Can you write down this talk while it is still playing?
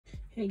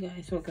Hey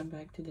guys, welcome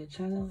back to the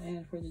channel,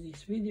 and for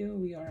today's video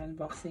we are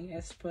unboxing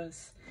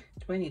aespa's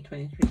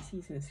 2023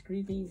 season's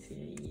greetings.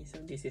 So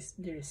this is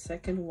their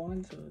second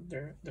one. So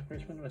the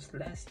first one was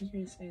last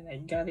year's and I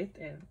got it,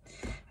 and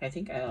I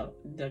think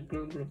the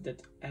girl group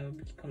that I'll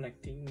be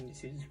collecting the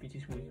season's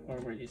greetings moving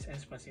forward is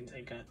aespa, since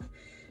I got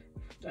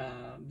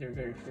their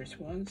very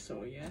first one.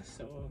 So yeah,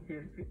 so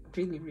we're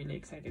really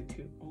excited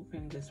to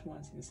open this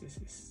one, since this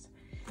is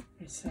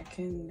their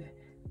second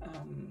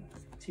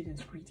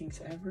season's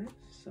greetings ever.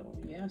 So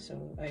yeah,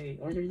 so I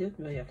ordered it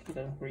via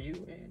Kita for you,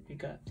 and we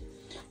got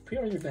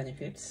pre-order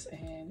benefits.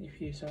 And if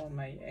you saw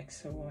my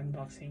EXO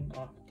unboxing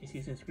of the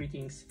season's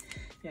greetings,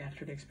 yeah, I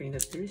actually explained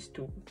that there's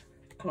two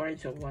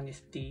cards. So one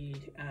is the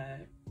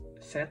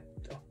set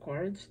of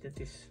cards that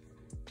is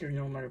their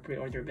normal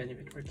pre-order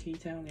benefit for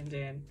K-Town, and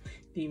then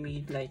they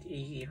made like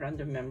a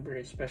random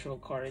member special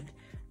card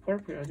for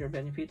pre-order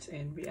benefits,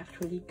 and we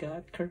actually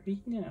got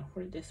Karina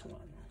for this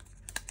one.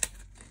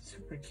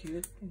 Super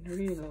cute, and I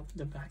really love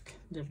the back,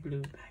 the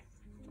blue back.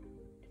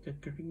 Got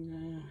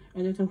Karina.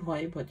 I don't know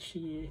why, but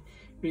she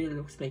really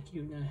looks like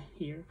Yuna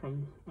here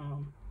from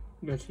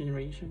Girls'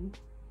 Generation.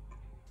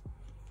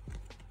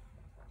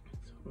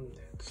 So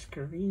that's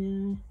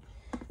Karina.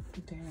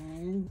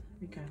 Then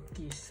we got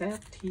the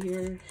set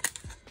here.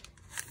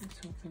 Let's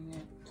open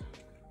it,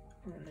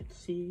 or let's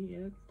see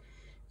it.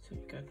 So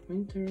we got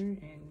Winter,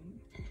 and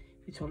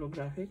it's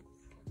holographic.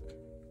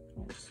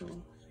 Also,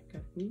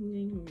 got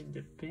Ming with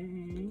the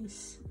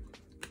bangs.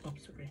 Oh,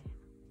 sorry,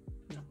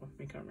 knock off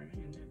my camera.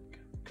 And then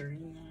got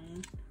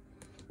Karina,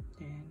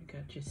 and we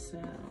got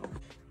Giselle.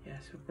 Yeah,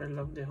 super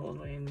love the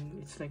holo, and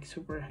it's like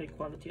super high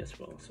quality as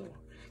well. So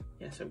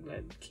yeah, so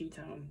glad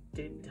K-Town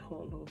did the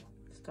holo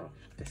stuff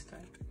this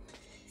time.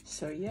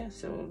 So yeah,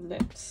 so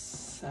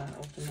let's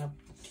open up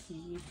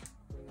the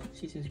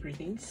season's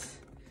greetings.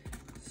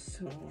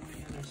 So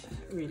yeah, there's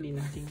really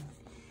nothing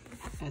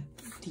at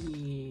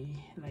the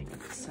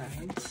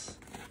sides.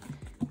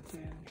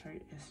 Then here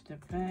is the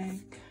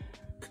back.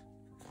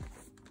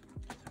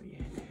 So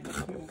yeah, then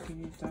we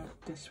open it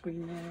up this way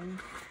now.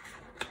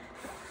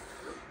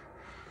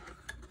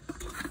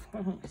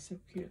 Oh, it's so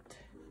cute.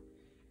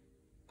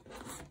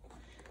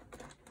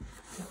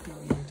 So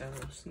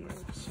yeah,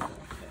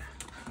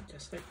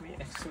 just like my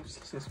EXO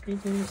season's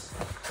greetings,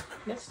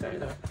 let's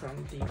start off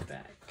from the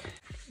back.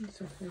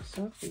 So first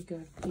up, we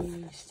got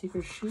the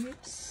sticker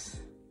sheets.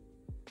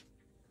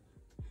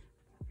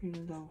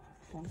 Really love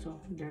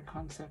also their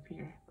concept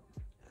here,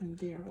 and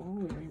they are all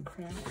wearing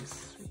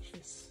crowns, which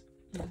is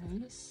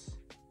nice.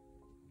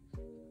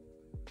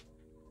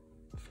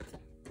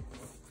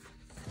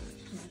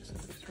 Yeah, so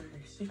these are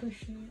their sticker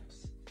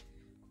sheets.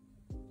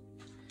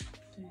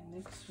 Then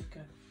next we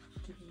got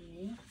the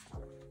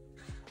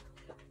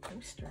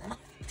poster.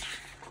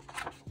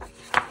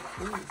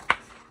 Ooh.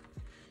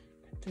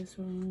 Got this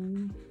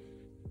one.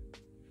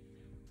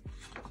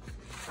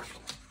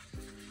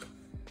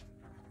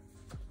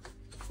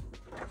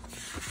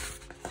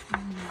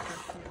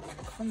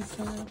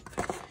 Concept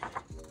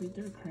with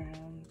their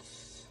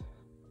crowns,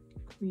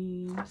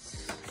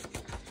 queens.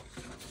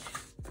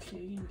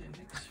 Okay, and then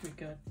next we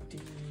got the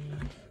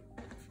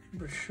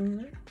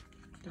brochure,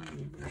 the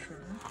mini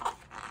brochure.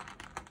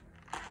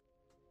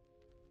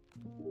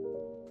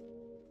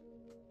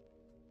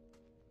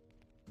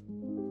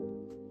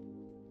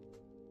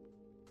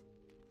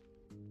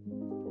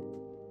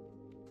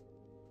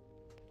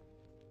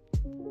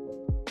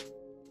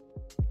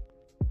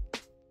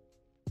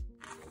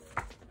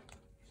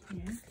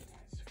 Yeah,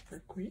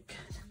 super quick.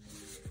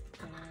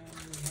 And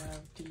we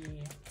have the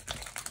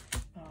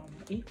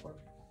A4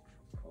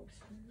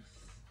 posters.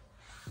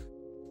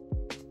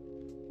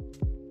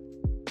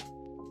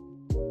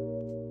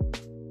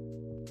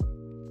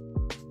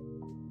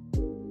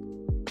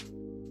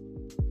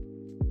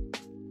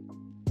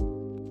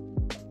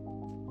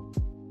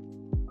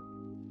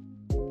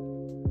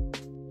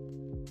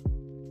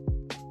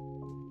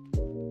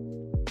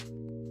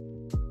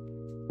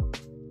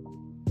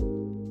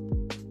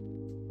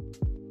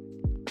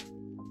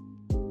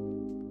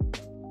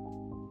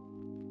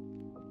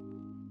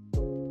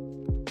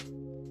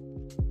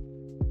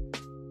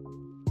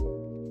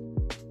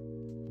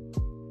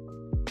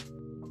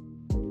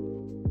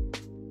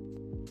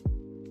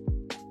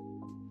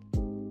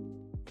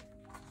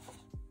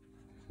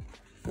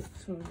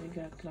 So they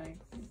got like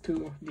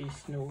two of the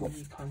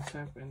snowy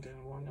concept, and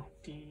then one of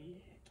the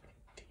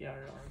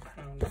tiara or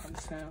crown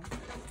concept.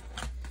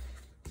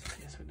 So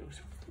yeah, so those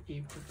are the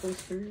A4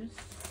 posters.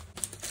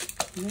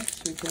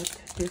 Next we got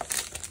this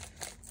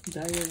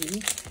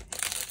diary.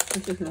 I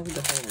just love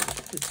the cover.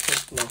 It's so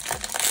fluffy.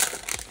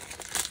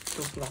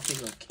 So fluffy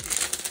looking.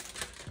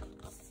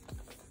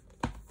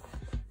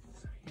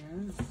 So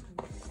yeah, so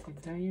this is the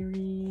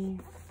diary.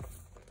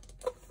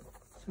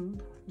 So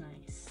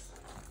nice.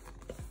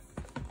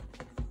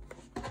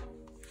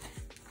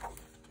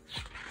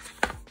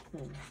 Oh,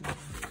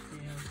 we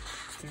have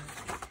their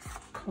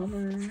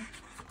color.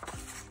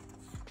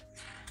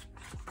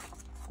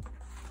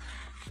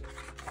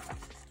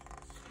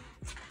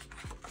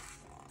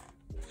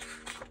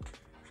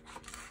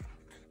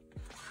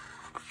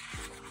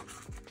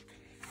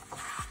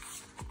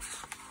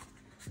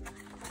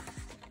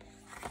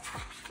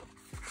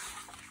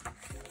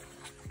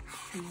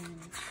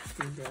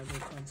 the other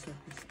concept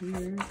is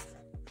here.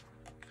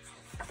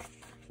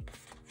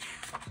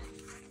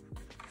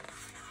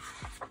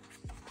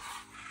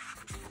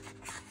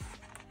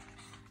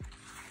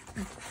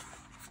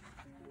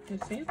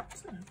 That's it?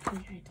 Okay,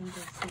 I think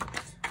that's it.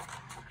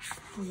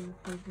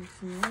 For this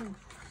one,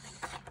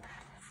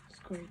 it's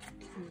quite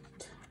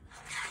cute.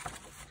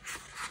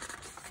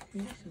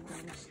 Okay, so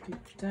that was the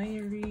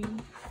diary.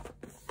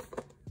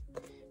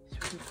 It's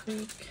really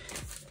quick.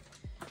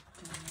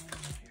 My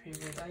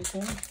favorite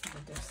item,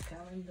 the desk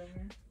calendar.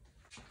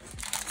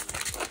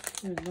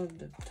 I love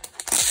that.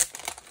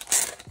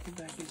 The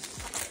back is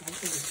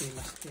also the same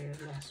as their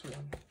last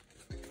one.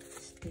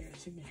 It's their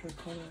signature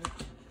color.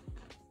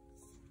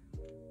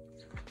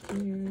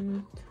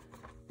 Cute.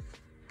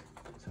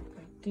 Something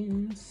like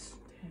this.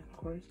 And of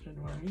course,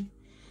 don't worry.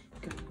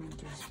 Got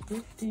Winter's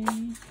birthday.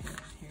 And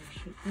here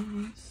she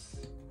is.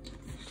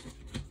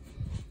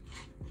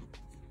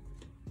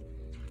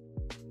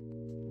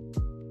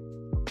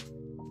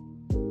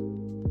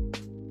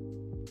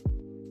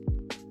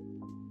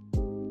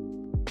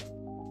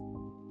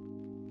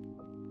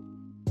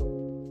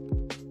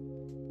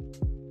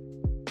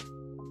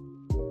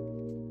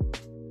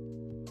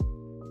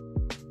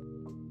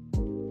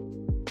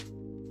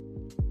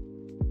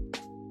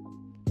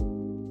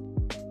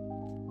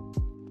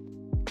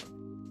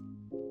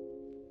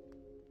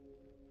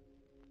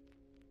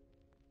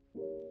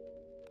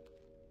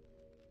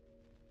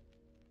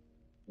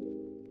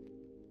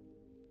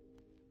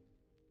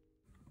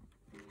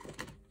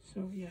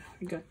 So yeah,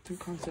 we got two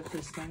concepts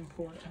this time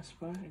for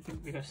aespa. I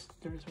think because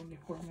there's only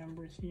 4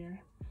 members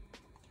here.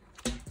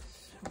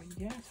 So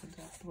yeah, so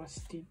that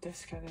was the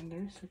desk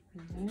calendar.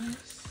 Super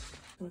nice.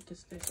 What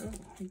is this? Oh,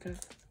 I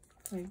got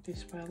like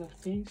this pile of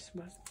things,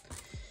 but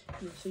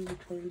we'll save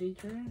it for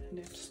later.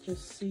 Let's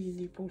just see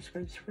the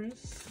postcards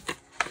first.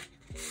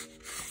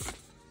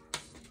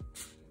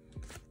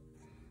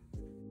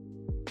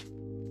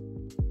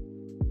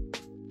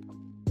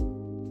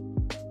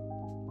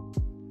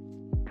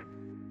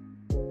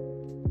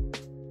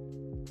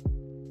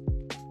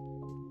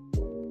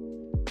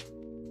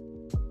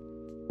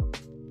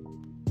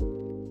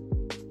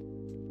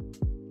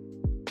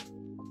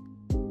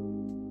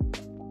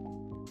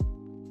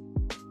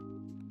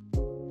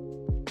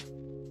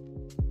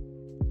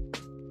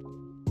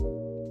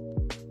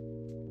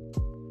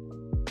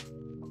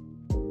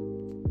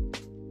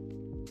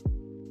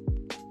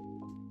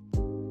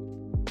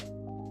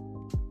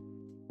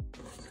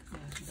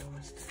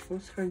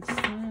 Postcard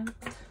stamp.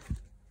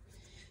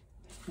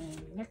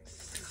 And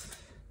next,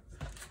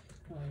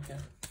 I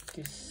got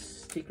this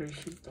sticker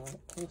sheet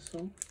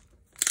also.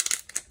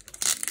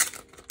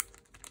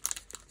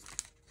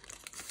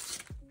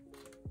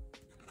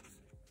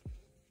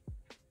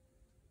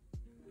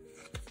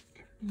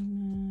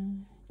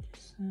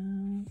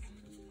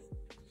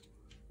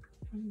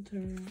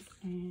 Winter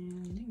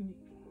and Ling.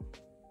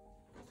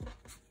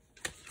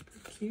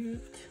 Super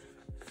cute.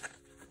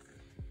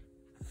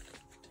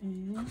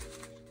 And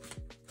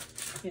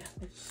yeah,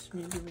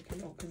 maybe we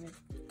can open it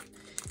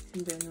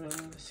and then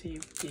we'll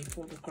save the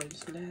photo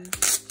cards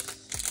last.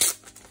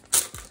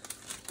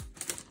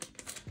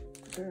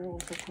 There are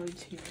also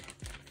cards here.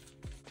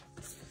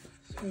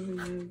 So we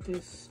have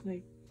this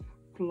like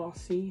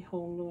glossy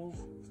hollow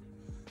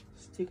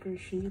sticker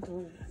sheet,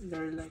 or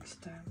they're like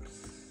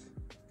stamps.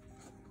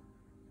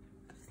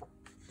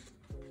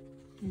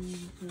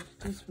 And there's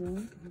this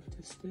one. What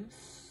is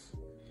this?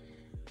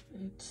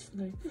 It's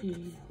like a,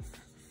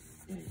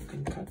 yeah, you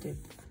can cut it.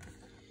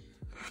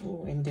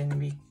 Oh, and then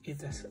make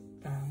it as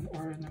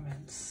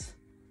ornaments.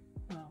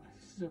 Wow,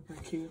 super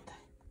cute.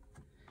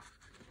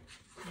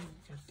 And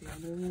got the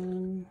other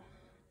one.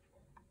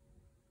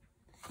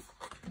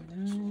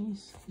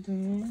 Nice.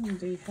 Then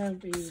they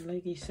have a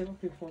like a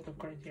selfie photo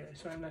card here.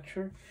 So I'm not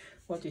sure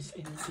what is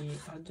in the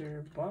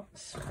other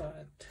box,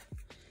 but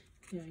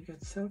yeah, I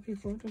got selfie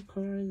photo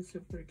cards.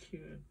 Super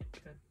cute.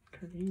 Got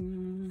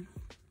Karina,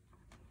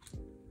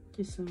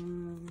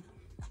 Kisam,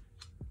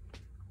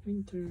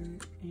 Winter,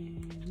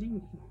 and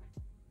Ling.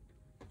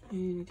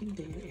 And I think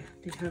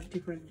they have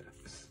different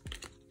looks.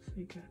 So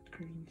you got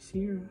greens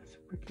here,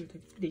 super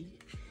cute. They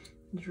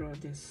draw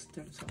this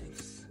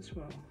themselves as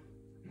well.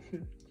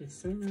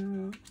 This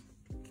one out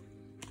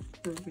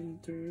for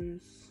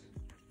Winters.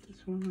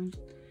 This one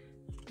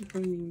for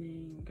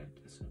Ling. Got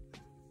this one.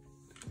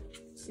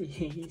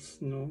 See,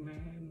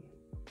 snowman,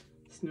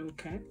 snowman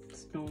cat.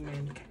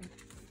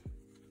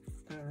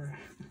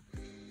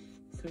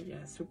 So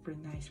yeah, super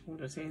nice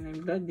photos, and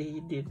I'm glad they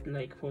did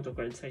like photo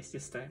card size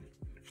this time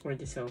for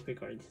the selfie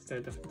cards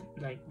instead of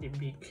like the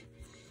big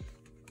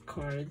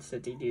cards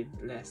that they did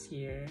last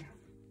year.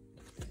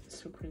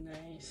 Super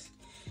nice.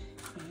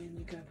 And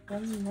we got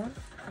one more.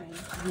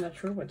 I'm not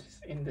sure what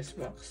is in this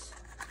box.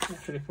 I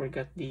actually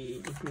forgot the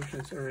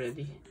inclusions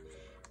already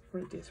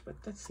for this, but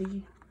let's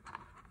see.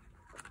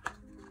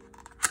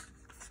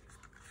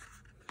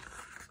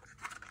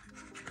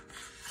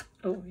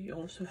 Oh, we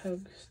also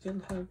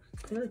still have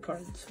clear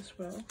cards as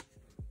well,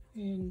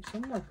 and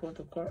some more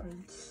photo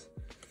cards.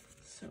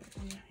 So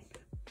yeah, I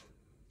got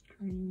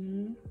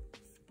Karina,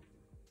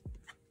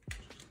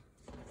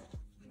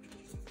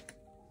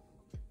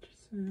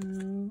 So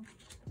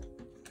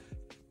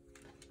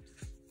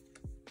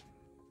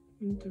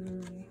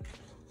winter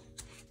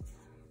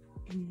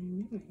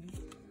and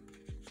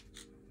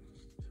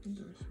so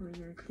those were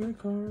your clear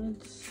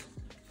cards.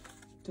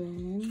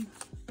 Then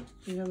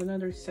we have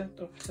another set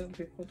of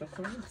selfie photo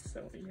cards.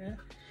 So yeah,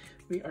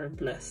 we are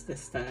blessed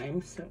this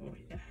time. So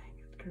yeah,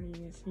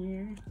 Korean is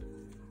here,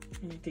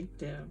 and I think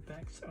the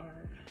backs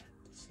are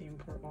the same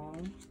for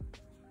all.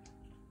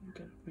 We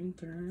got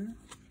winter,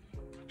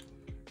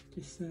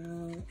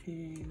 Giselle,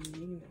 and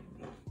Nina.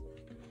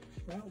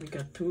 Wow, we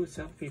got 2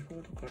 selfie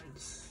photo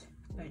cards,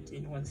 like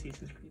in one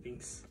season's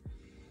greetings.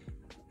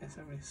 As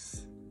I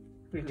was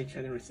really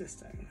generous this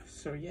time.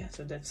 So yeah,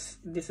 so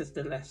this is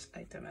the last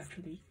item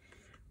actually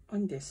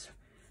on this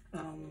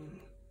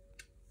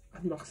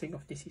unboxing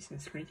of the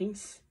season's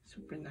greetings.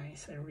 Super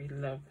nice. I really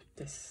love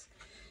this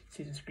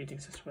season's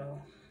greetings as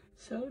well.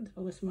 So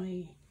that was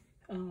my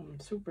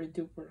super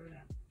duper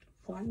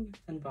fun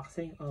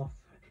unboxing of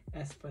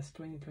aespa's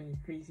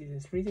 2023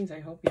 season's greetings. I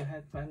hope you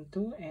had fun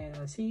too, and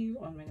I'll see you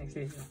on my next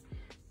video.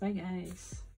 Bye guys.